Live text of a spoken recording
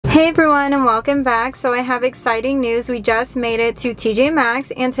Hey everyone and welcome back. So I have exciting news. We just made it to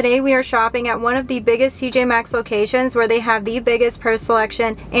TJMAXX and today we are shopping at one of the biggest TJMAXX locations where they have the biggest purse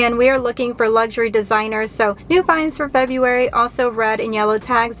selection, and we are looking for luxury designers. So new finds for February, also red and yellow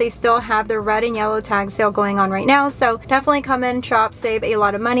tags. They still have their red and yellow tag sale going on right now, so definitely come in, shop, save a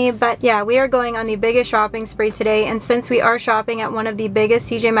lot of money. But yeah, we are going on the biggest shopping spree today, and since we are shopping at one of the biggest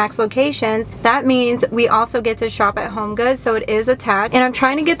TJMAXX locations, that means we also get to shop at Home Goods, so it is attached. And I'm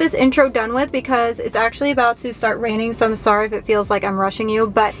trying to get this intro done with because it's actually about to start raining, so I'm sorry if it feels like I'm rushing you.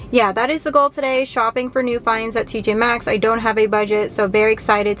 But yeah, that is the goal today, shopping for new finds at TJMAXX. I don't have a budget, so very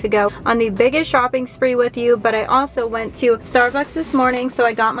excited to go on the biggest shopping spree with you. But I also went to Starbucks this morning, so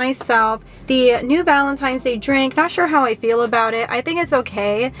I got myself the new Valentine's Day drink. Not sure how I feel about it. I think it's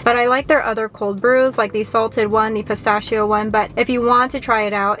okay, but I like their other cold brews, like the salted one, the pistachio one. But if you want to try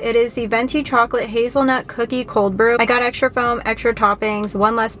it out, it is the venti chocolate hazelnut cookie cold brew. I got extra foam, extra toppings,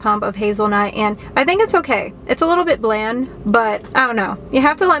 one less pump of hazelnut, and I think it's okay. It's a little bit bland, but I don't know. You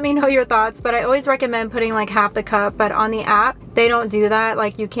have to let me know your thoughts, but I always recommend putting like half the cup. But on the app, they don't do that.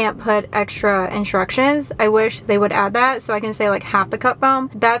 Like, you can't put extra instructions. I wish they would add that so I can say like half the cup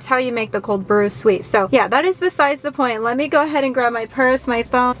foam. That's how you make the cold brew sweet. So yeah, that is besides the point. Let me go ahead and grab my purse, my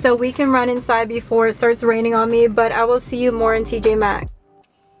phone, so we can run inside before it starts raining on me. But I will see you more in TJMAXX.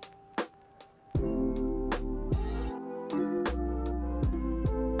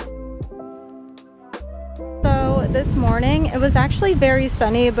 This morning it was actually very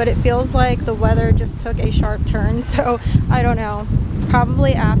sunny, but it feels like the weather just took a sharp turn, so I don't know,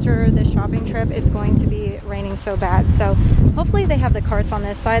 probably after this shopping trip it's going to be raining so bad. So hopefully they have the carts on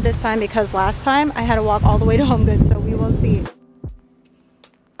this side this time, because last time I had to walk all the way to Home Goods, so we will see.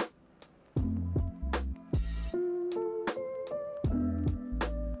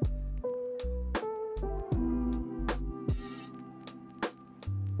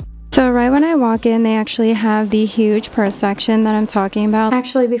 So right when I walk in, they actually have the huge purse section that I'm talking about.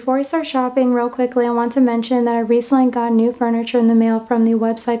 Actually, before I start shopping, real quickly, I want to mention that I recently got new furniture in the mail from the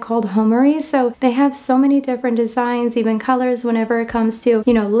website called Homery. So they have so many different designs, even colors, whenever it comes to,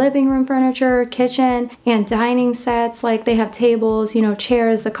 you know, living room furniture, kitchen, and dining sets. Like, they have tables, you know,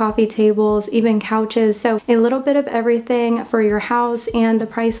 chairs, the coffee tables, even couches. So a little bit of everything for your house, and the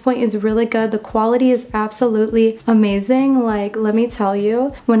price point is really good. The quality is absolutely amazing. Like, let me tell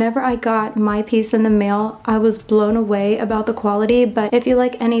you, whenever I got my piece in the mail, I was blown away about the quality. But if you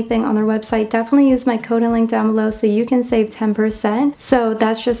like anything on their website, definitely use my code and link down below so you can save 10%. So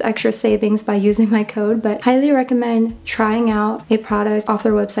that's just extra savings by using my code. But highly recommend trying out a product off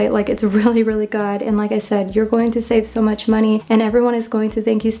their website. Like, it's really, really good. And like I said, you're going to save so much money, and everyone is going to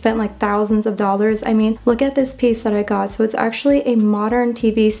think you spent like thousands of dollars. I mean, look at this piece that I got. So it's actually a modern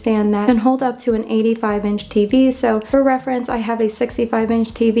TV stand that can hold up to an 85-inch TV. So for reference, I have a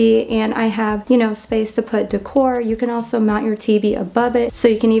 65-inch TV, and I have, you know, space to put decor. You can also mount your TV above it, so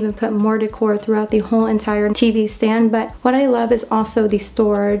you can even put more decor throughout the whole entire TV stand. But what I love is also the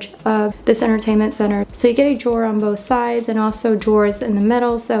storage of this entertainment center. So you get a drawer on both sides and also drawers in the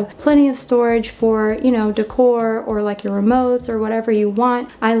middle, so plenty of storage for, you know, decor or like your remotes or whatever you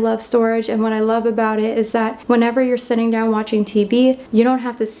want. I love storage, and what I love about it is that whenever you're sitting down watching TV, you don't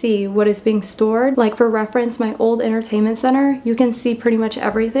have to see what is being stored. Like, for reference, my old entertainment center, you can see pretty much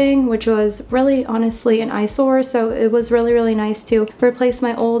everything, which was really honestly an eyesore. So it was really, really nice to replace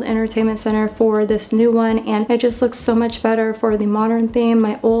my old entertainment center for this new one, and it just looks so much better for the modern theme.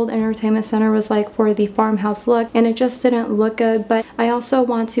 My old entertainment center was like for the farmhouse look, and it just didn't look good. But I also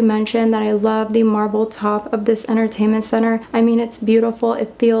want to mention that I love the marble top of this entertainment center. I mean, it's beautiful,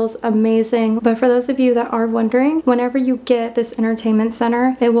 it feels amazing. But for those of you that are wondering, whenever you get this entertainment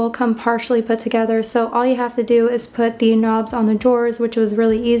center, it will come partially put together. So all you have to do is put the knobs on the drawers, which was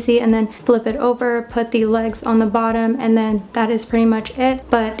really easy, and then flip it over, put the legs on the bottom, and then that is pretty much it.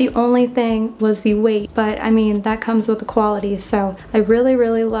 But the only thing was the weight, but I mean, that comes with the quality. So I really,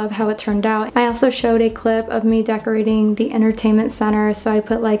 really love how it turned out. I also showed a clip of me decorating the entertainment center, so I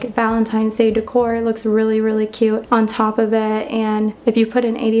put like Valentine's Day decor. It looks really, really cute on top of it, and if you put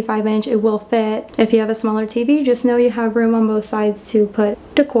an 85-inch, it will fit. If you have a smaller TV, just know you have room on both sides to put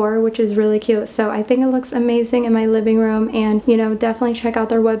decor, which is really cute. So I think it looks amazing in my living room, and you know, definitely check out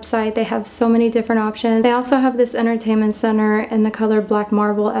their website. They have so many different options. They also have this entertainment center in the color black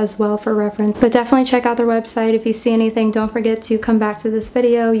marble as well for reference. But definitely check out their website. If you see anything, don't forget to come back to this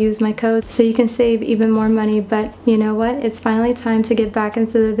video, use my code so you can save even more money. But you know what? It's finally time to get back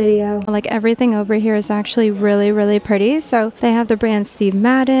into the video. Like, everything over here is actually really, really pretty. So they have the brand Steve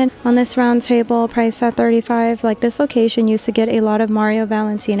Madden on this round table, priced at $35. Like, this location used to get a lot of Mario Valentine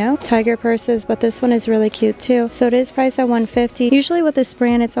Valentino tiger purses, but this one is really cute too. So it is priced at $150. Usually with this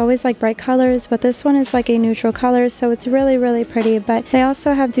brand, it's always like bright colors, but this one is like a neutral color, so it's really pretty. But they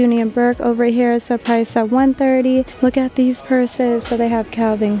also have Dooney and Burke over here, so priced at $130. Look at these purses. So they have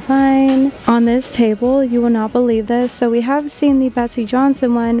Calvin Klein. On this table, you will not believe this. So we have seen the Betsey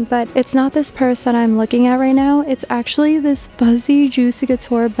Johnson one, but it's not this purse that I'm looking at right now. It's actually this fuzzy Juicy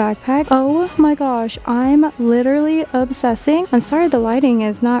Couture backpack. Oh my gosh, I'm literally obsessing. I'm sorry the lighting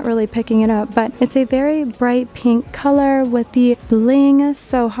is not really picking it up, but it's a very bright pink color with the bling,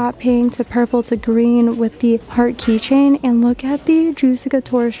 so hot pink to purple to green with the heart keychain. And look at the Juicy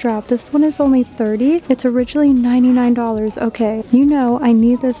Couture strap. This one is only $30. It's originally $99. Okay, you know I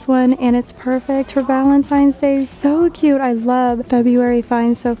need this one, and it's perfect for Valentine's Day. So cute. I love February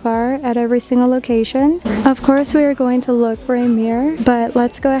finds so far at every single location. Of course, we are going to look for a mirror, but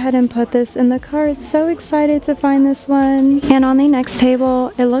let's go ahead and put this in the cart. So excited to find this one. And on the next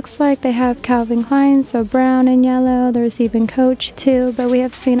table, it looks like they have Calvin Klein, so brown and yellow. There's even Coach too, but we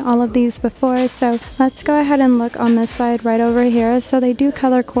have seen all of these before. So let's go ahead and look on this side right over here. So they do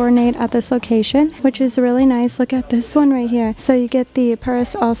color coordinate at this location, which is really nice. Look at this one right here. So you get the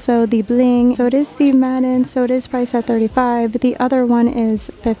purse, also the bling. So it is Steve Madden, so it is priced at $35, but the other one is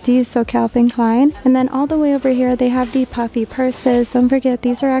 $50, so Calvin Klein. And then all the way over here, they have the puffy purses. Don't forget,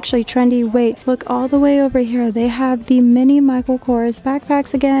 these are actually trendy. Wait, look all the way over here. They have the mini Michael Kors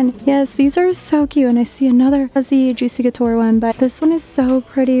backpacks again. Yes, these are so cute. And I see another fuzzy Juicy Couture one, but this one is so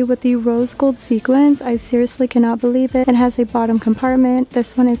pretty with the rose gold sequins. I seriously cannot believe it. It has a bottom compartment.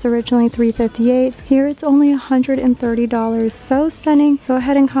 This one is originally $358. Here it's only $130. So stunning. Go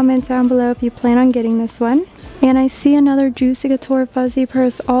ahead and comment down below if you plan on getting this one. And I see another Juicy Couture fuzzy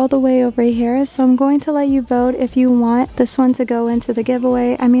purse all the way over here, so I'm going to let you vote if you want this one to go into the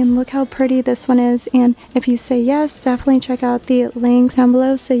giveaway. I mean, look how pretty this one is, and if you say yes, definitely check out the links down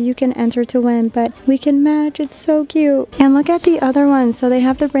below so you can enter to win. But we can match. It's so cute. And look at the other one. So they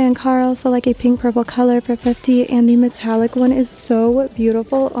have the brand Carl, so like a pink purple color for $50, and the metallic one is so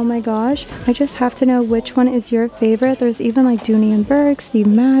beautiful. Oh my gosh, I just have to know which one is your favorite. There's even like Dooney and Burke, Steve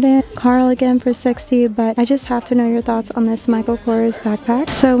Madden, Carl again for $60, but I just have to know your thoughts on this Michael Kors backpack.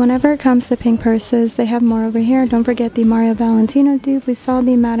 So whenever it comes to pink purses, they have more over here. Don't forget the Mario Valentino dupe. We saw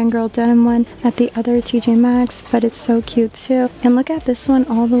the Madden Girl denim one at the other TJMAXX, but it's so cute too. And look at this one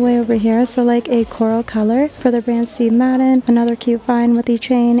all the way over here. So like a coral color for the brand Steve Madden. Another cute find with the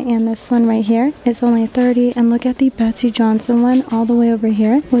chain, and this one right here is only $30. And look at the Betsey Johnson one all the way over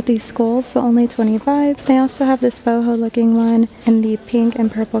here with these skulls, so only $25. They also have this boho looking one in the pink and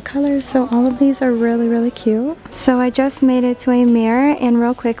purple colors, so all of these are really cute. So I just made it to a mirror, and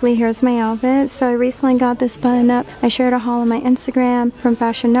real quickly, here's my outfit. So I recently got this button up. I shared a haul on my Instagram from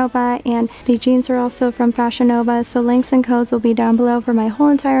Fashion Nova, and the jeans are also from Fashion Nova. So links and codes will be down below for my whole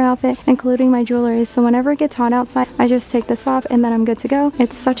entire outfit, including my jewelry. So whenever it gets hot outside, I just take this off and then I'm good to go.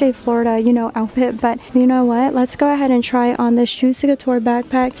 It's such a Florida, you know, outfit, but you know what? Let's go ahead and try on this Juicy Couture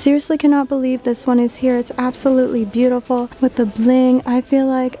backpack. Seriously cannot believe this one is here. It's absolutely beautiful with the bling. I feel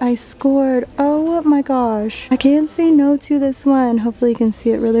like I scored. Oh my gosh. I can't say no to this one. Hopefully you can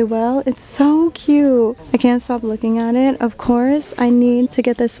see it really well. It's so cute. I can't stop looking at it. Of course, I need to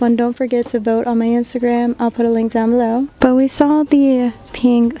get this one. Don't forget to vote on my Instagram. I'll put a link down below. But we saw the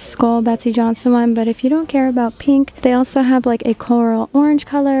pink skull Betsey Johnson one, but if you don't care about pink, they also have like a coral orange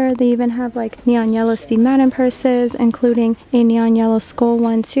color. They even have like neon yellow Steve Madden purses, including a neon yellow skull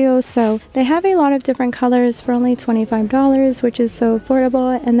one too. So they have a lot of different colors for only $25, which is so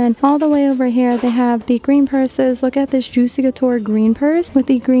affordable. And then all the way over here, they have the green purses. Look at this Juicy Couture green purse with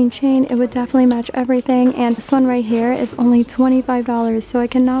the green chain. It would definitely match everything. And this one right here is only $25, so I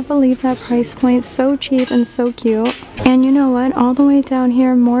cannot believe that price point. So cheap and so cute. And you know what? All the way down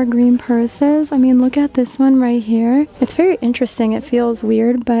here, more green purses. I mean, look at this one right here. It's very interesting. It feels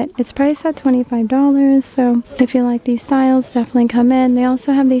weird, but it's priced at $25, so if you like these styles, definitely come in. They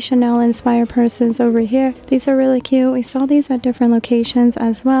also have these Chanel inspired purses over here. These are really cute. We saw these at different locations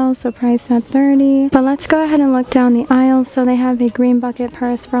as well, so priced at $30. But let's go ahead and look down the aisle. So they have a green bucket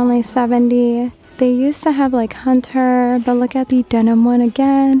purse for only $70. They used to have like Hunter, but look at the denim one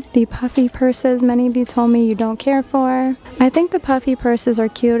again. The puffy purses, many of you told me you don't care for. I think the puffy purses are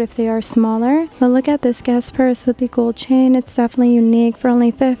cute if they are smaller, but look at this Guess purse with the gold chain. It's definitely unique for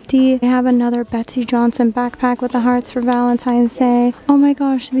only $50. They have another Betsey Johnson backpack with the hearts for Valentine's Day. Oh my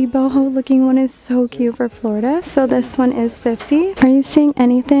gosh, the boho looking one is so cute for Florida. So this one is $50. Are you seeing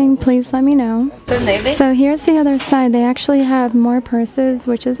anything? Please let me know. So here's the other side. They actually have more purses,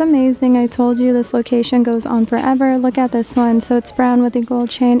 which is amazing. I told you this this location goes on forever. Look at this one. So it's brown with a gold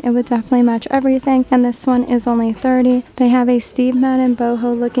chain. It would definitely match everything. And this one is only $30. They have a Steve Madden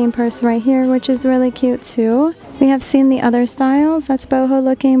boho looking purse right here, which is really cute too. We have seen the other styles that's boho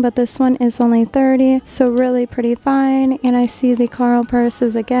looking, but this one is only $30, so really pretty fine. And I see the Carl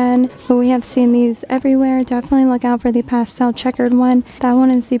purses again, but we have seen these everywhere. Definitely look out for the pastel checkered one. That one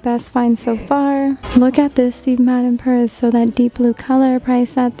is the best find so far. Look at this Steve Madden purse. So that deep blue color,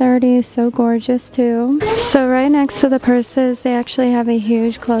 priced at $30, so gorgeous too. So right next to the purses, they actually have a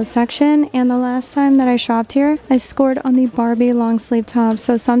huge clothes section. And the last time that I shopped here, I scored on the Barbie long sleeve tops.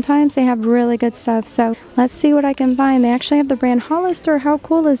 So sometimes they have really good stuff. So let's see what I can find. They actually have the brand Hollister. How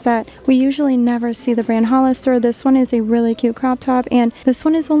cool is that? We usually never see the brand Hollister. This one is a really cute crop top, and this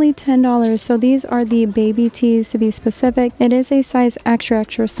one is only $10. So these are the baby tees to be specific. It is a size extra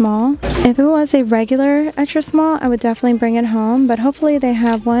small. If it was a regular extra small, I would definitely bring it home, but hopefully they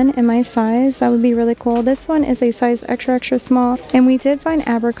have one in my size. That would be really cool. This one is a size extra small, and we did find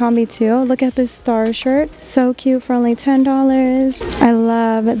Abercrombie too. Look at this star shirt. So cute for only $10. I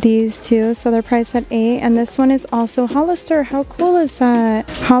love these two. So they're priced at $8, and this one is also Hollister. How cool is that?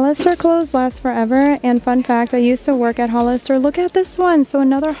 Hollister clothes last forever, and fun fact, I used to work at Hollister. Look at this one. So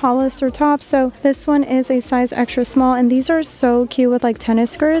another Hollister top. So this one is a size extra small, and these are so cute with like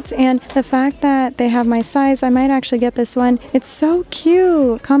tennis skirts, and the fact that they have my size, I might actually get this one. It's so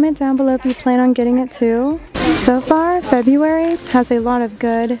cute. Comment down below if you plan on getting it too. So far, February has a lot of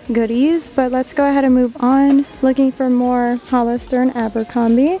goodies, but let's go ahead and move on. Looking for more Hollister and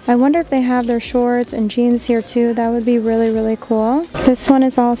Abercrombie. I wonder if they have their shorts and jeans here too. That would be really cool. This one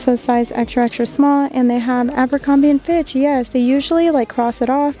is also size extra small, and they have Abercrombie and Fitch. Yes, they usually like cross it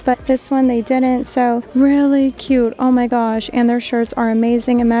off, but this one they didn't. So really cute. Oh my gosh, and their shirts are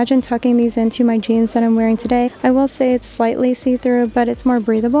amazing. Imagine tucking these into my jeans that I'm wearing today. I will say it's slightly see-through, but it's more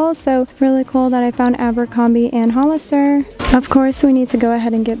breathable. So really cool that I found Abercrombie and Hollister. Of course, we need to go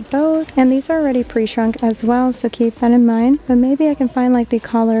ahead and get both, and these are already pre-shrunk as well, so keep that in mind. But maybe I can find like the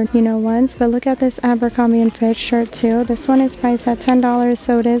collared, ones. But look at this Abercrombie and Fitch shirt too. This one is priced at $10,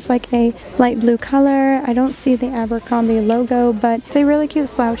 so it is like a light blue color. I don't see the Abercrombie logo, but it's a really cute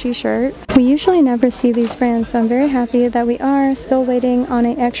slouchy shirt. We usually never see these brands, so I'm very happy that we are still waiting on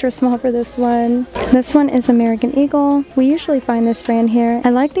an extra small for this one. This one is American Eagle. We usually find this brand here. I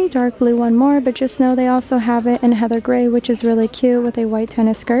like the dark blue one more, but just know they also have it in heather gray, which is really cute with a white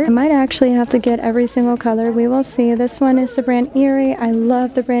tennis skirt. I might actually have to get every single color. We will see. This one is the brand Erie. I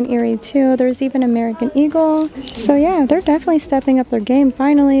love the brand Erie too. There's even American Eagle. So yeah, they're definitely stepping up their game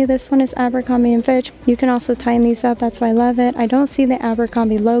finally. This one is Abercrombie and Fitch. You can also tighten these up. That's why I love it. I don't see the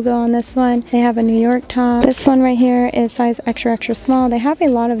Abercrombie logo on this one. They have a New York top. This one right here is size extra small. They have a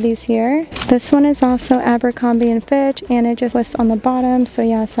lot of these here. This one is also Abercrombie and Fitch, and it just lists on the bottom. So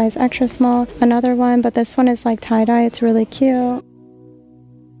yeah, size extra small. Another one, but this one is like tie-dye. It's really cute.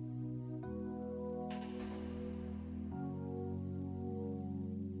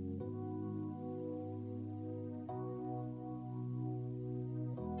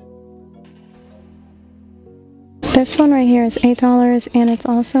 This one right here is $8, and it's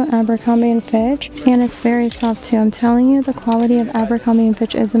also Abercrombie and Fitch, and it's very soft too. I'm telling you, the quality of Abercrombie and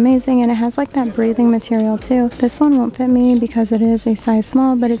Fitch is amazing, and it has like that breathing material too. This one won't fit me because it is a size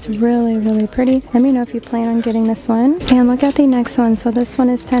small, but it's really pretty. Let me know if you plan on getting this one. And look at the next one. So this one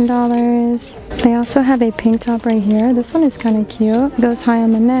is $10. They also have a pink top right here. This one is kind of cute. It goes high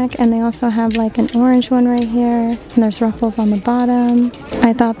on the neck, and they also have like an orange one right here, and there's ruffles on the bottom.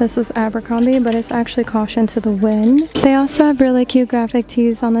 I thought this was Abercrombie, but it's actually Caution to the Wind. They also have really cute graphic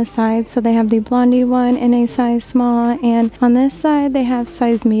tees on the side. So they have the blondie one in a size small, and on this side they have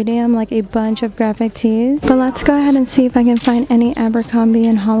size medium, like a bunch of graphic tees. But let's go ahead and see if I can find any Abercrombie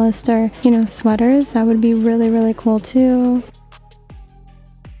and Hollister, sweaters. That would be really cool too.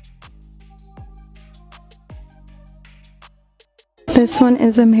 This one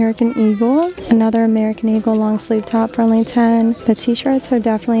is American Eagle, another American Eagle long sleeve top for only $10. The t-shirts are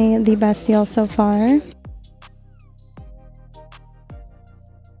definitely the best deal so far.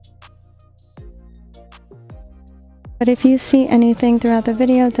 But if you see anything throughout the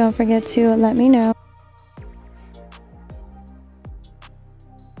video, don't forget to let me know.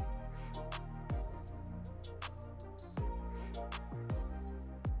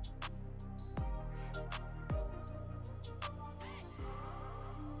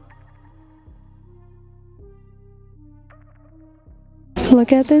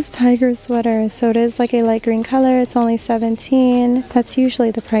 Look at this tiger sweater. So it is like a light green color. It's only $17. That's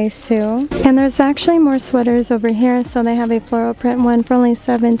usually the price too. And there's actually more sweaters over here. So they have a floral print one for only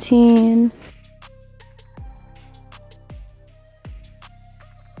 $17.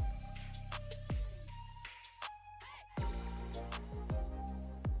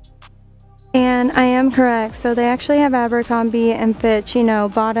 And I am correct. So they actually have Abercrombie and Fitch, you know,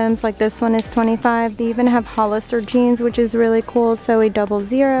 bottoms. Like this one is 25. They even have Hollister jeans, which is really cool. So a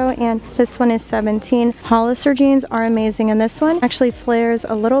 00, and this one is 17. Hollister jeans are amazing, and this one actually flares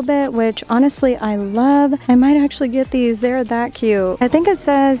a little bit, which honestly I love. I might actually get these. They're that cute. I think it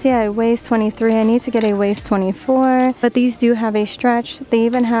says, yeah, waist 23. I need to get a waist 24, but these do have a stretch. They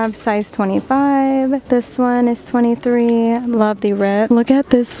even have size 25. This one is 23. Love the rip. Look at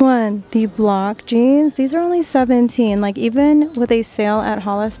this one, the block jeans. These are only 17. Like, even with a sale at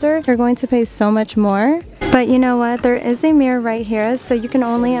Hollister, you're going to pay so much more. But you know what? There is a mirror right here, so you can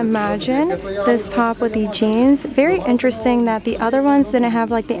only imagine this top with the jeans. Very interesting that the other ones didn't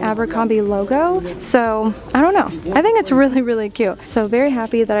have like the Abercrombie logo. So I don't know. I think it's really, really cute. So very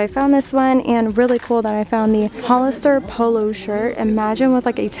happy that I found this one, and really cool that I found the Hollister polo shirt. Imagine with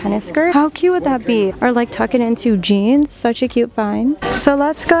like a tennis skirt. How cute would that be? Or like tuck it into jeans. Such a cute find. So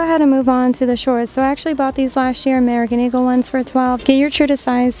let's go ahead and move on to the shorts. So I actually bought these last year, American Eagle ones for $12. Get your true to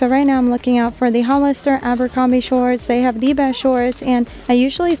size. So right now I'm looking out for the Hollister Abercrombie shorts. They have the best shorts, and I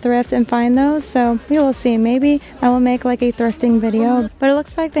usually thrift and find those, so we will see. Maybe I will make like a thrifting video, but it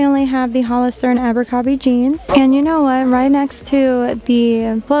looks like they only have the Hollister and Abercrombie jeans. And you know what? Right next to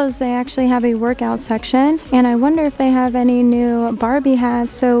the clothes, they actually have a workout section, and I wonder if they have any new Barbie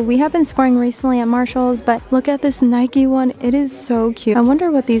hats. So we have been scoring recently at Marshall's, but look at this Nike one. It is so cute. I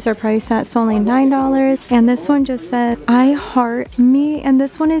wonder what these are priced at. So only $9, and this one just said I heart me, and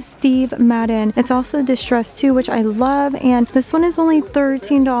this one is Steve Madden. It's also distressed too, which I love, and this one is only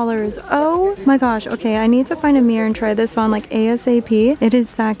 $13. Oh my gosh. Okay, I need to find a mirror and try this on like ASAP. It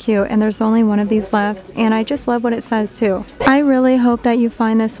is that cute, and there's only one of these left, and I just love what it says too. I really hope that you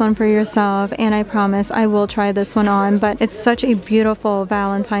find this one for yourself, and I promise I will try this one on. But it's such a beautiful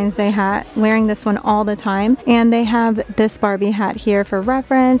Valentine's Day hat, wearing this one all the time. And they have this Barbie hat here for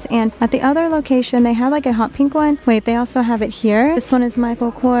reference, and at the other location they have like a hot pink one. Wait, they also have it here. This one is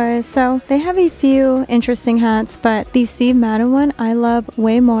Michael Kors. So they have a few interesting hats, but the Steve Madden one I love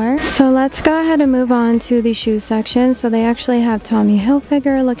way more. So let's go ahead and move on to the shoe section. So they actually have Tommy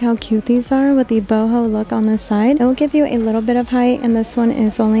Hilfiger. Look how cute these are with the boho look on the side. It will give you a little bit of height, and this one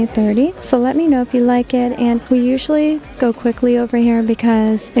is only $30. So let me know if you like it. And we usually go quickly over here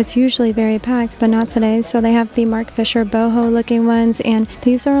because it's usually very packed, but not today. So they have the Mark Fisher boho looking ones, and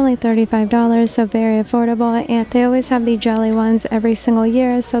these are only $35, so very affordable. And they always have the jelly ones every single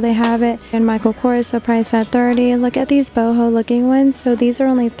year, so they have it in Michael Kors, so price at $30. Look at these boho looking ones. So these are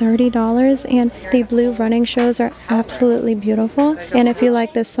only $30, and the blue running shows are absolutely beautiful. And if you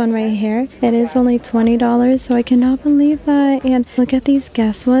like this one right here, it is only $20, so I cannot believe that. And look at these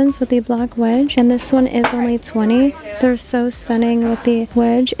Guess ones with the black wedge, and this one is only $20. They're so stunning with the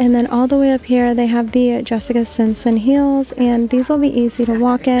wedge. And then all the way up here they have the Jessica Simpson heels, and these will be easy to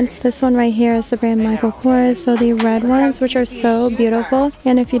walk in. This one right here is the brand Michael Kors, so the red ones, which are so beautiful.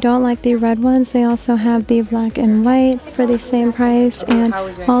 And if you don't like the red ones, they also have the black and white for the same price. And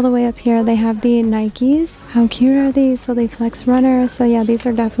all the way up here they have the Nikes. How cute are these? So the Flex Runner. So yeah, these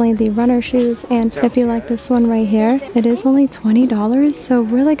are definitely the runner shoes. And if you like this one right here, it is only $20, so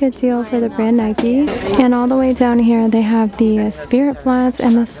really good deal for the brand Nike. And all the way down here they have the Spirit flats,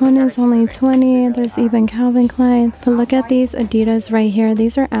 and this one is only $20. There's even Calvin Klein, but look at these Adidas right here.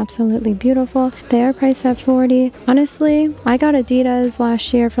 These are absolutely beautiful. They are priced at $40. Honestly, I got Adidas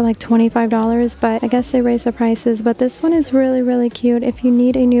last year for like $25, but I guess they raised the prices. But this one is really, really cute if you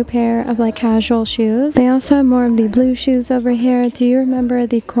need a new pair of like casual shoes. They also have more of the blue shoes over here. Do you remember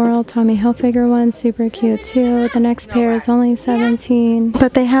the coral Tommy Hilfiger one? Super cute too. The next pair is only $17.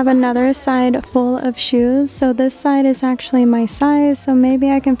 But they have another side full of shoes. So this side is actually my size, so maybe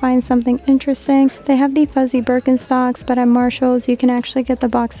I can find something interesting. They have the fuzzy Birkenstocks, but at Marshall's you can actually get the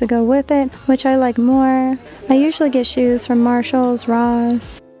box to go with it, which I like more. I usually get shoes from Marshall's,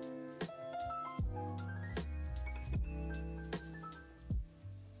 Ross.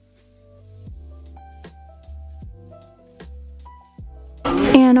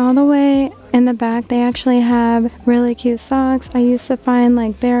 And all the way in the back they actually have really cute socks. I used to find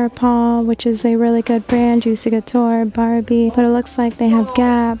like Bear Paw, which is a really good brand, Juicy Couture, Barbie, but it looks like they have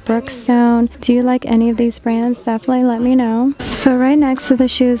Gap, Brookstone. Do you like any of these brands? Definitely let me know. So right next to the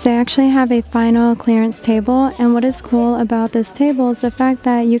shoes they actually have a final clearance table, and what is cool about this table is the fact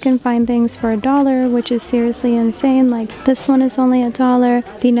that you can find things for $1, which is seriously insane. Like this one is only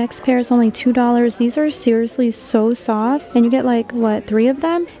 $1, the next pair is only $2. These are seriously so soft, and you get like what, 3 of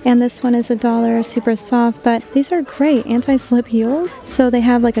them, and this one is $1. $1, super soft, but these are great, anti-slip heeled. So they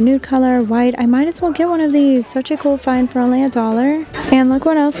have like a nude color, white. I might as well get one of these. Such a cool find for only $1. And look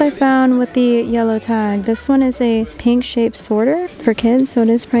what else I found with the yellow tag. This one is a pink shaped sorter for kids, so it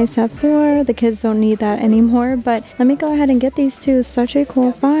is priced at $4. The kids don't need that anymore, but let me go ahead and get these two. Such a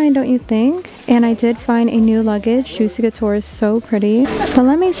cool find, don't you think? And I did find a new luggage. Juicy Couture is so pretty. But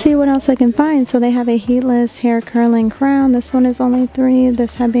let me see what else I can find. So they have a heatless hair curling crown. This one is only $3.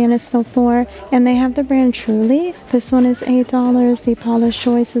 This headband is still $4. And they have the brand Truly. This one is $8. The polish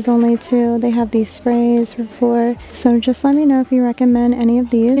choice is only $2. They have these sprays for $4. So just let me know if you recommend any of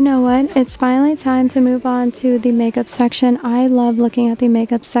these. You know what? It's finally time to move on to the makeup section. I love looking at the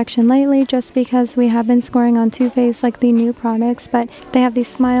makeup section lately just because we have been scoring on Too Faced like the new products, but they have the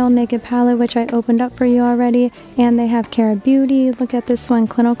Smile Naked Palette, which I opened up for you already, and they have Cara Beauty. Look at this one,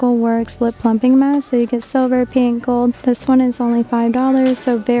 Clinical Works Lip Plumping Mask. So you get silver, pink, gold. This one is only $5,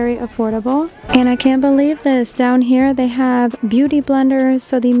 so very affordable. And I can't believe this. Down here they have beauty blenders.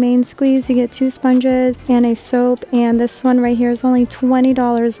 So the main squeeze, you get 2 sponges and a soap, and this one right here is only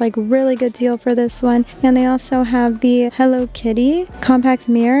 $20, like really good deal for this one. And they also have the Hello Kitty compact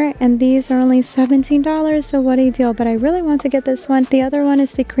mirror, and these are only $17, so what a deal. But I really want to get this one. The other one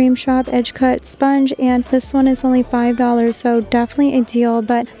is the Cream Shop Edge Cut sponge, and this one is only $5, so definitely a deal,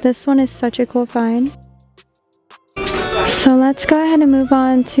 but this one is such a cool find. So let's go ahead and move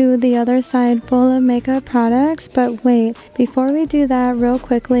on to the other side full of makeup products. But wait, before we do that, real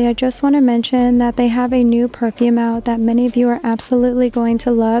quickly, I just want to mention that they have a new perfume out that many of you are absolutely going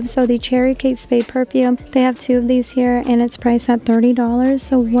to love. So the Cherry Kate Spade perfume, they have 2 of these here, and it's priced at $30.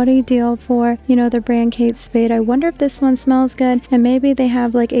 So what a deal for, you know, the brand Kate Spade. I wonder if this one smells good, and maybe they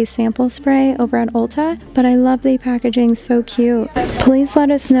have like a sample spray over at Ulta, but I love the packaging, so cute. Please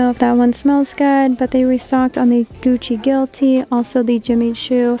let us know if that one smells good. But they restocked on the Gucci Guilty, also the Jimmy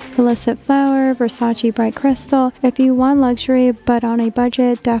Choo Illicit Flower, Versace Bright Crystal. If you want luxury but on a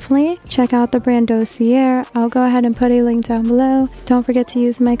budget, definitely check out the brand Dossier. I'll go ahead and put a link down below. Don't forget to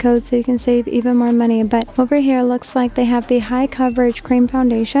use my code so you can save even more money. But over here looks like they have the high coverage cream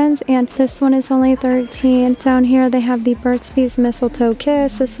foundations, and this one is only $13. Down here they have the Burt's Bees Mistletoe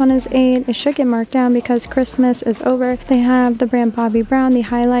Kiss. This one is $8. It should get marked down because Christmas is over. They have the brand Bobbi Brown, the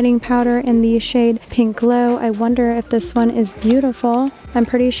highlighting powder in the shade Pink Glow. I wonder if this one is beautiful. I'm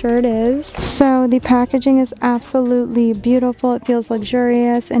pretty sure it is. So the packaging is absolutely beautiful. It feels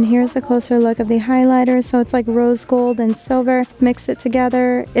luxurious. And here's a closer look of the highlighter. So it's like rose gold and silver. Mix it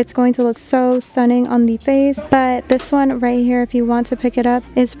together. It's going to look so stunning on the face. But this one right here, if you want to pick it up,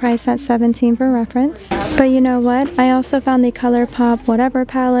 is priced at $17 for reference. But you know what? I also found the ColourPop Whatever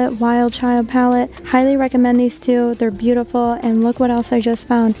palette, Wild Child palette. Highly recommend these two. They're beautiful. And look what else I just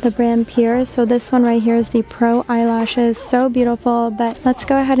found. The brand Pierce. So this one right here is the Pro Eyelashes. So beautiful. But let's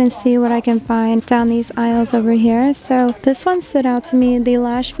go ahead and see what I can find down these aisles over here. So this one stood out to me, the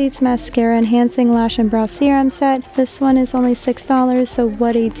Lash Beats Mascara Enhancing Lash and Brow Serum set. This one is only $6, so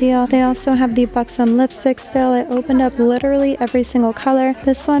what a deal. They also have the Buxom lipstick still. It opened up literally every single color.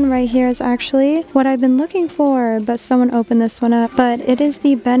 This one right here is actually what I've been looking for, but someone opened this one up. But it is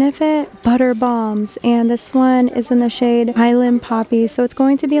the Benefit Butter Bombs, and this one is in the shade Island Poppy. So it's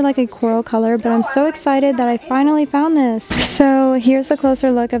going to be like a coral color, but I'm so excited that I finally found this. So here's a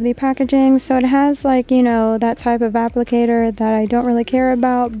closer look of the packaging. So it has like, you know, that type of applicator that I don't really care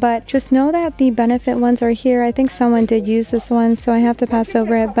about, but just know that the Benefit ones are here. I think someone did use this one, so I have to pass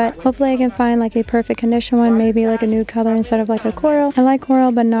over it, but hopefully I can find like a perfect condition one, maybe like a nude color instead of like a coral. I like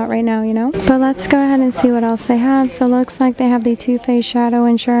coral, but not right now, you know. But let's go ahead and see what else they have. So it looks like they have the Too Faced Shadow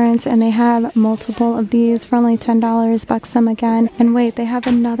Insurance, and they have multiple of these for only $10. Buxom again. And wait, they have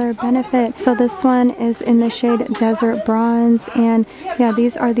another Benefit. So this one is in the shade Desert Bronze, and yeah,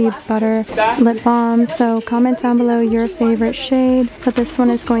 these are the butter lip balms. So comment down below your favorite shade, but this one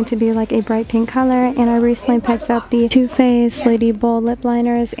is going to be like a bright pink color. And I recently picked up the Too Faced Lady Bold lip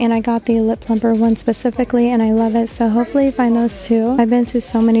liners, and I got the lip plumper one specifically, and I love it. So hopefully find those too. I've been to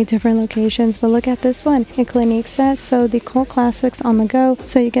so many different locations, but look at this one, a Clinique set. So the Cult Classics on the go.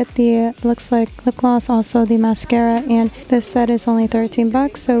 So you get the looks like lip gloss, also the mascara, and this set is only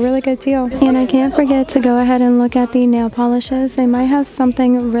 $13, so really good deal. And I can't forget to go ahead and look at the nail polishes. They might have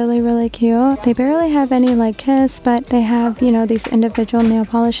something really cute. They barely have any like Kiss, but they have, you know, these individual nail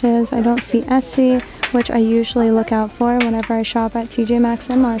polishes. I don't see Essie which I usually look out for whenever I shop at TJMAXX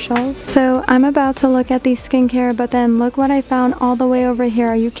and Marshalls. So I'm about to look at the skincare, but then look what I found all the way over here.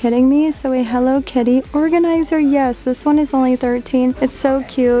 Are you kidding me? So a Hello Kitty organizer. Yes, this one is only $13. It's so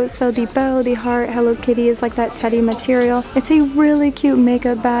cute. So the bow, the heart, Hello Kitty is like that teddy material. It's a really cute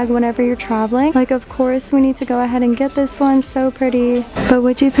makeup bag whenever you're traveling. Like, of course, we need to go ahead and get this one. So pretty. But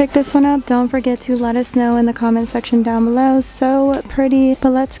would you pick this one up? Don't forget to let us know in the comment section down below. So pretty.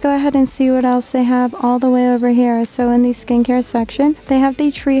 But let's go ahead and see what else they have all the way over here. So in the skincare section, they have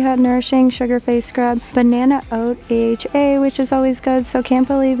the Tree Hut Nourishing Sugar Face Scrub, Banana Oat AHA, which is always good. So can't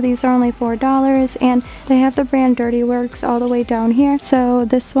believe these are only $4. And they have the brand Dirty Works all the way down here. So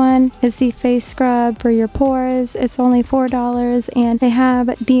this one is the face scrub for your pores. It's only $4. And they have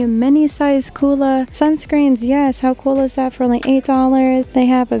the mini size Kula sunscreens. Yes, how cool is that for only $8? They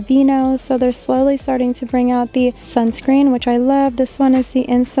have a Vino, so they're slowly starting to bring out the sunscreen, which I love. This one is the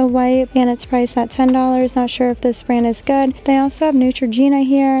Insta White and it's priced at $10. Not sure if this brand is good. They also have Neutrogena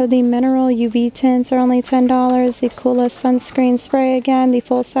here. So the mineral UV tints are only $10. The Kula sunscreen spray, again, the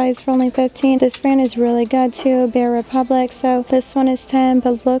full size for only $15. This brand is really good too, Bare Republic. So this one is $10.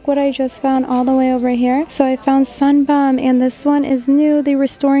 But look what I just found all the way over here. So I found Sun Balm, and this one is new, the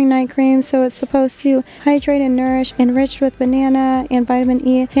Restoring Night Cream. So it's supposed to hydrate and nourish, enriched with banana and vitamin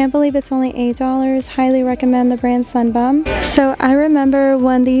E. Can't believe it's only $8. Highly recommend the brand Sun Balm. So I remember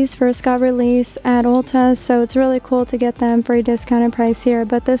when these first got released at Ulta, so it's really cool to get them for a discounted price here.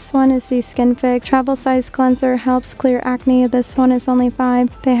 But this one is the Skin Fix Travel Size Cleanser, helps clear acne. This one is only $5.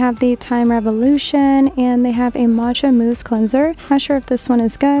 They have the Time Revolution, and they have a Matcha Mousse Cleanser. Not sure if this one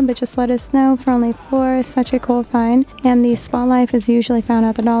is good, but just let us know for only $4. Such a cool find. And the Spa Life is usually found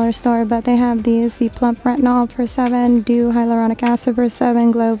at the dollar store, but they have these, the Plump Retinol for $7, Dew Hyaluronic Acid for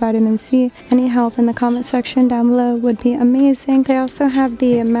 $7, Glow Vitamin C. Any help in the comment section down below would be amazing. They also have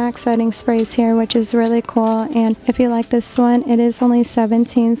the MAC setting sprays here, which is really cool. And if you like this one, it is only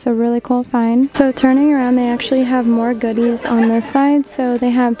 $17, so really cool find. So turning around, they actually have more goodies on this side. So they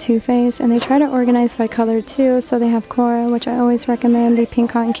have Too Faced, and they try to organize by color too. So they have Cora, which I always recommend, the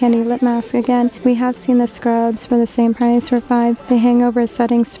Pink Cotton Candy Lip Mask. Again, we have seen the scrubs for the same price for $5. The hangover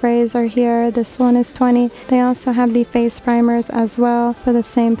setting sprays are here. This one is $20. They also have the face primers as well for the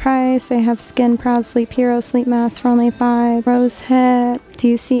same price. They have Skin Proud Sleep Hero Sleep Mask for only $5. Rose Hip. Do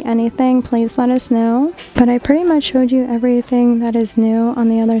you see anything? Please let us know. But I pretty much showed you everything that is new on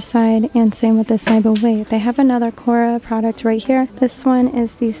the other side, and same with this side. But wait, they have another Cora product right here. This one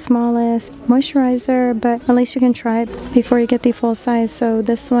is the smallest moisturizer, but at least you can try it before you get the full size. So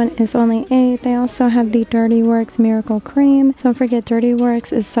this one is only $8. They also have the Dirty Works Miracle Cream. Don't forget, Dirty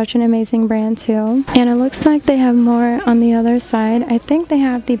Works is such an amazing brand too. And it looks like they have more on the other side. I think they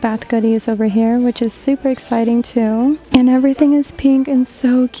have the bath goodies over here, which is super exciting too. And everything is pink and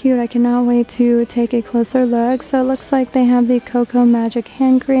so cute. I cannot wait to take a closer look. So it looks like they have the Cocoa Magic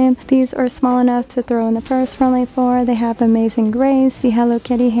Hand Cream. These are small enough to throw in the purse for only $4. They have Amazing Grace, the Hello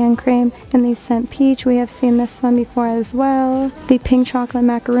Kitty Hand Cream, and the Scent Peach. We have seen this one before as well. The Pink Chocolate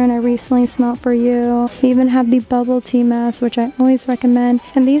Macaroon I recently smelled for you. They even have the Bubble Tea Mask, which I always recommend.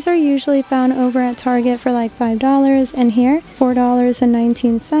 And these are usually found over at Target for like $5, and here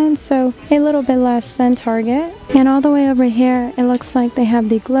 $4.19. So a little bit less than Target. And all the way over here, it looks like they have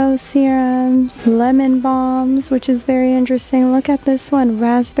the Glow Serums, Lemon Balms, which is very interesting. Look at this one,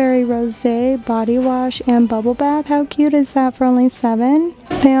 Raspberry Rosé Body Wash and Bubble Bath. How cute is that for only $7?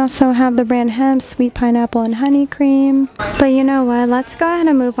 They also have the brand Hemp Sweet Pineapple and Honey Cream. But you know what? Let's go ahead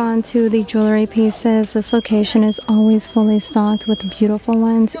and move on to the jewelry pieces. This location is always fully stocked with beautiful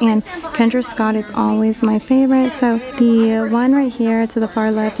ones, and Kendra Scott is always my favorite. So the one right here to the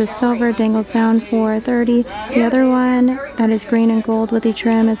far left is silver, dangles down for $30. The other one that is green and gold with the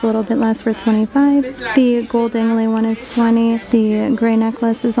trim is a little bit less for $25. The gold dangly one is $20. The gray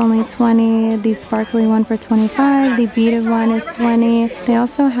necklace is only $20. The sparkly one for $25. The beaded one is $20. They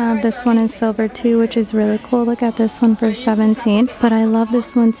also have this one in silver too, which is really cool. Look at this one for $17. But I love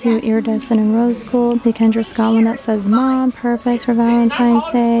this one too, iridescent and rose gold. The Kendra Scott one that says Mom, perfect for Valentine's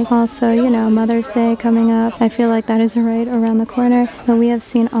Day. Also, you know, Mother's Day coming up. I feel like that is right around the corner. But we have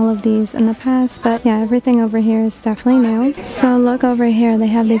seen all of these in the past. But yeah, everything over here is definitely new. So look over here. They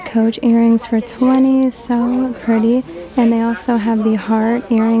have the Coach earrings for $20. So pretty. And they also have the heart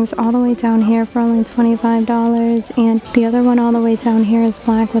earrings all the way down here for only $25. And the other one all the way down here is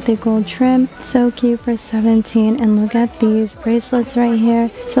black with a gold trim. So cute for $17. And look at these bracelets right here.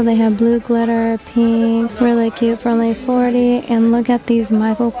 So they have blue glitter, pink, really cute for only $40. And look at these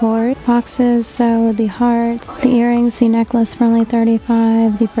Michael Kors boxes. So the hearts, the earrings, the necklace for only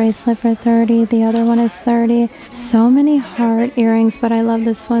 $35, the bracelet for $30, the other one is $30. So many heart earrings earrings, but I love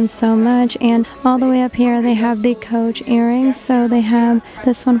this one so much. And all the way up here they have the Coach earrings. So they have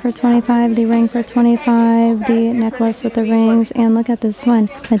this one for 25, the ring for 25, the necklace with the rings, and look at this one,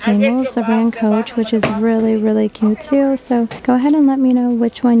 the dangles, the brand Coach, which is really cute too. So go ahead and let me know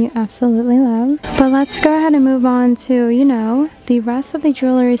which one you absolutely love. But let's go ahead and move on to, you know, the rest of the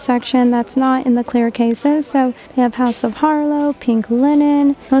jewelry section that's not in the clear cases. So they have House of Harlow, pink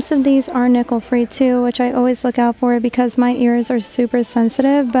linen. Most of these are nickel free too, which I always look out for because my ears are super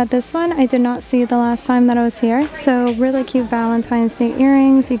sensitive. But this one I did not see the last time that I was here. So really cute Valentine's Day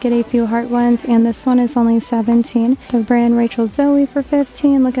earrings. You get a few heart ones, and this one is only 17. The brand Rachel Zoe for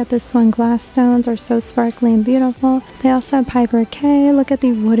 15. Look at this one. Glass stones are so sparkly and beautiful. They also have Piper K. Look at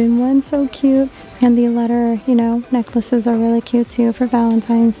the wooden one, so cute. And the letter, you know, necklaces are really cute too for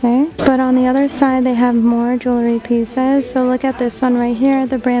Valentine's Day. But on the other side, they have more jewelry pieces. So look at this one right here,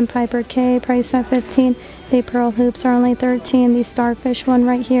 the brand Piper K, priced at 15. The pearl hoops are only 13. The starfish one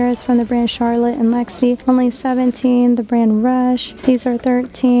right here is from the brand Charlotte and Lexi, only 17. The brand Rush, these are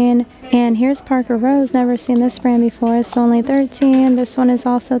 13. And here's Parker Rose, never seen this brand before, it's only 13. This one is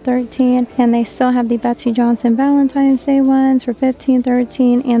also 13. And they still have the Betsey Johnson Valentine's Day ones for 15,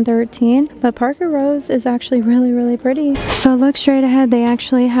 13, and 13. But Parker Rose is actually really pretty. So look straight ahead, they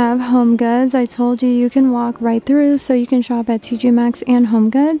actually have Home Goods. I told you can walk right through, so you can shop at TJMAXX and Home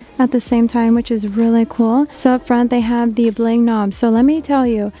Goods at the same time, which is really cool. So up front they have the bling knobs. So let me tell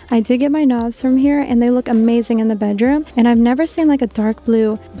you, I did get my knobs from here and they look amazing in the bedroom. And I've never seen like a dark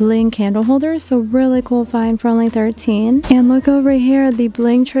blue bling candle holder, so really cool find for only 13. And look over here, the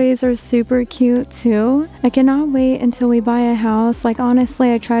bling trays are super cute too. I cannot wait until we buy a house. Like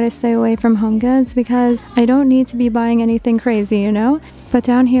honestly, I try to stay away from Home Goods because I don't need to be buying anything crazy, you know? But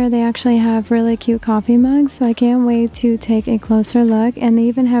down here they actually have really cute coffee mugs, so I can't wait to take a closer look. And they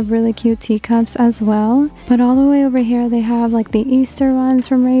even have really cute teacups as well. But all the way over here they have like the Easter ones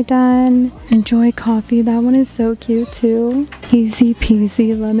from Rae Dunn. Enjoy Coffee, that one is so cute too. Easy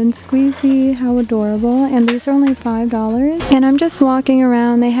peasy lemon squeezy, how adorable. And these are only $5. And I'm just walking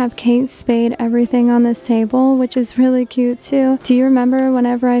around, they have Kate Spade everything on this table, which is really cute too. Do you remember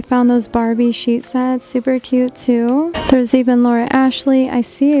whenever I found those Barbie sheet sets? Super cute too. There's even Laura Ashley. I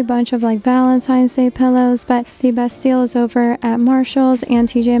see a bunch of like Valentine's Day pillows, but the best deal is over at Marshall's and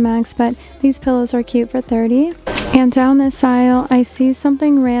TJMAXX, but these pillows are cute for 30. And down this aisle, I see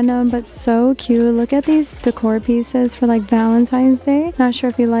something random but so cute. Look at these decor pieces for like Valentine's Day. Not sure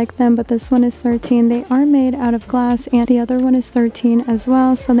if you like them, but this one is 13. They are made out of glass, and the other one is 13 as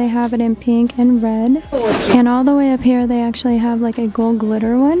well. So they have it in pink and red. And all the way up here, they actually have like a gold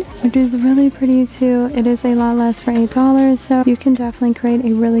glitter one, which is really pretty too. It is a lot less for $8, so you can definitely create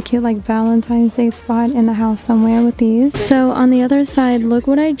a really cute like Valentine's Day spot in the house somewhere with these. So on the other side, look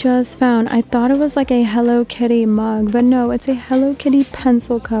what I just found. I thought it was like a Hello Kitty mug, but no, it's a Hello Kitty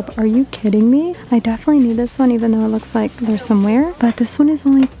pencil cup. Are you kidding me? I definitely need this one, even though it looks like there's somewhere. But this one is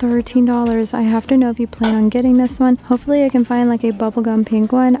only $13. I have to know if you plan on getting this one. Hopefully I can find like a bubblegum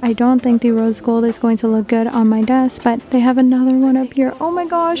pink one. I don't think the rose gold is going to look good on my desk, but they have another one up here. Oh my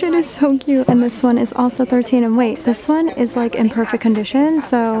gosh, it is so cute. And this one is also 13. And wait, this one is like in perfect condition,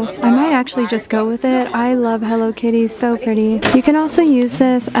 so I might actually just go with it. I love Hello Kitty, so pretty. You can also use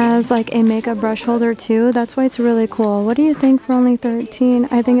this as like a makeup brush holder too. That's why it's really cool. What do you think for only 13?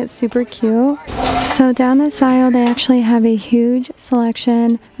 I think it's super cute. So down this aisle they actually have a huge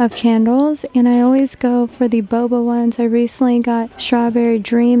selection of candles, and I always go for the boba ones. I recently got Strawberry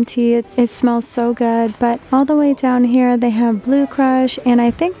Dream Tea. It smells so good. But all the way down here they have Blue Crush, and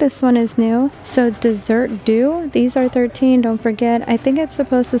I think this one is new. So Dessert Dew, these are 13. Don't forget, I think it's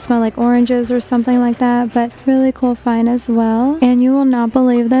supposed to smell like oranges or something like that, but really cool find as well. And you will not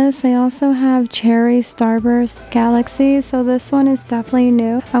believe this, they also have Cherry Starburst Galaxy. So this one is definitely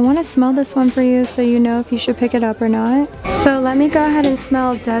new. I want to smell this one for you so you know if you should pick it up or not. So let me go ahead and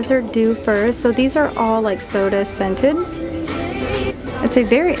smell Desert Dew first. So these are all like soda scented. It's a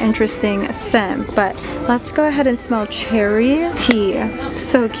very interesting scent, but let's go ahead and smell Cherry Tea.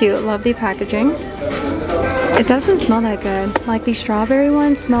 So cute, love the packaging. It doesn't smell that good. Like the strawberry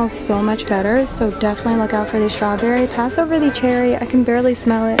one smells so much better, so definitely look out for the strawberry. Pass over the cherry, I can barely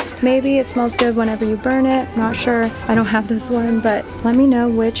smell it. Maybe it smells good whenever you burn it, not sure. I don't have this one, but let me know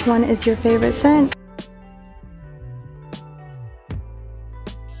which one is your favorite scent.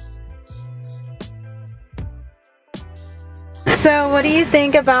 So what do you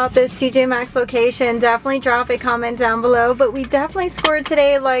think about this TJ Maxx location? Definitely drop a comment down below, but we definitely scored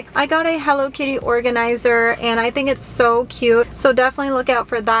today. Like, I got a Hello Kitty organizer and I think it's so cute, so definitely look out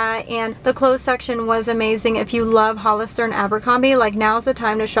for that. And the clothes section was amazing. If you love Hollister and Abercrombie, like, now's the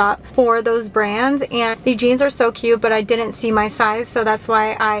time to shop for those brands. And the jeans are so cute, but I didn't see my size, so that's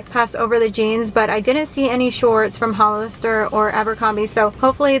why I passed over the jeans. But I didn't see any shorts from Hollister or Abercrombie, so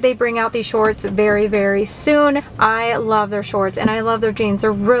hopefully they bring out these shorts very, very soon. I love their shorts and I love their jeans.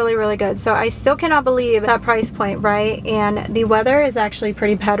 They're really, really good. So I still cannot believe that price point, right? And the weather is actually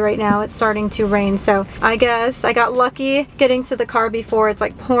pretty bad right now. It's starting to rain, so I guess I got lucky getting to the car before it's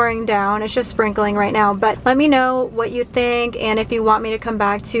like pouring down. It's just sprinkling right now. But let me know what you think, and if you want me to come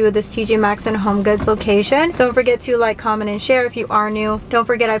back to this TJ Maxx and Home Goods location. Don't forget to like, comment, and share if you are new. Don't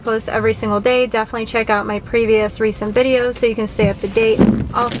forget I post every single day. Definitely check out my previous recent videos so you can stay up to date.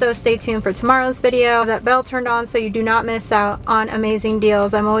 Also, stay tuned for tomorrow's video. That bell turned on so you do not miss out on amazing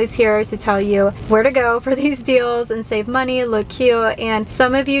deals. I'm always here to tell you where to go for these deals and save money, look cute, and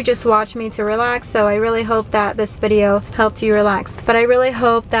some of you just watch me to relax, so I really hope that this video helped you relax. But I really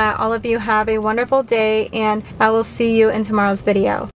hope that all of you have a wonderful day, and I will see you in tomorrow's video.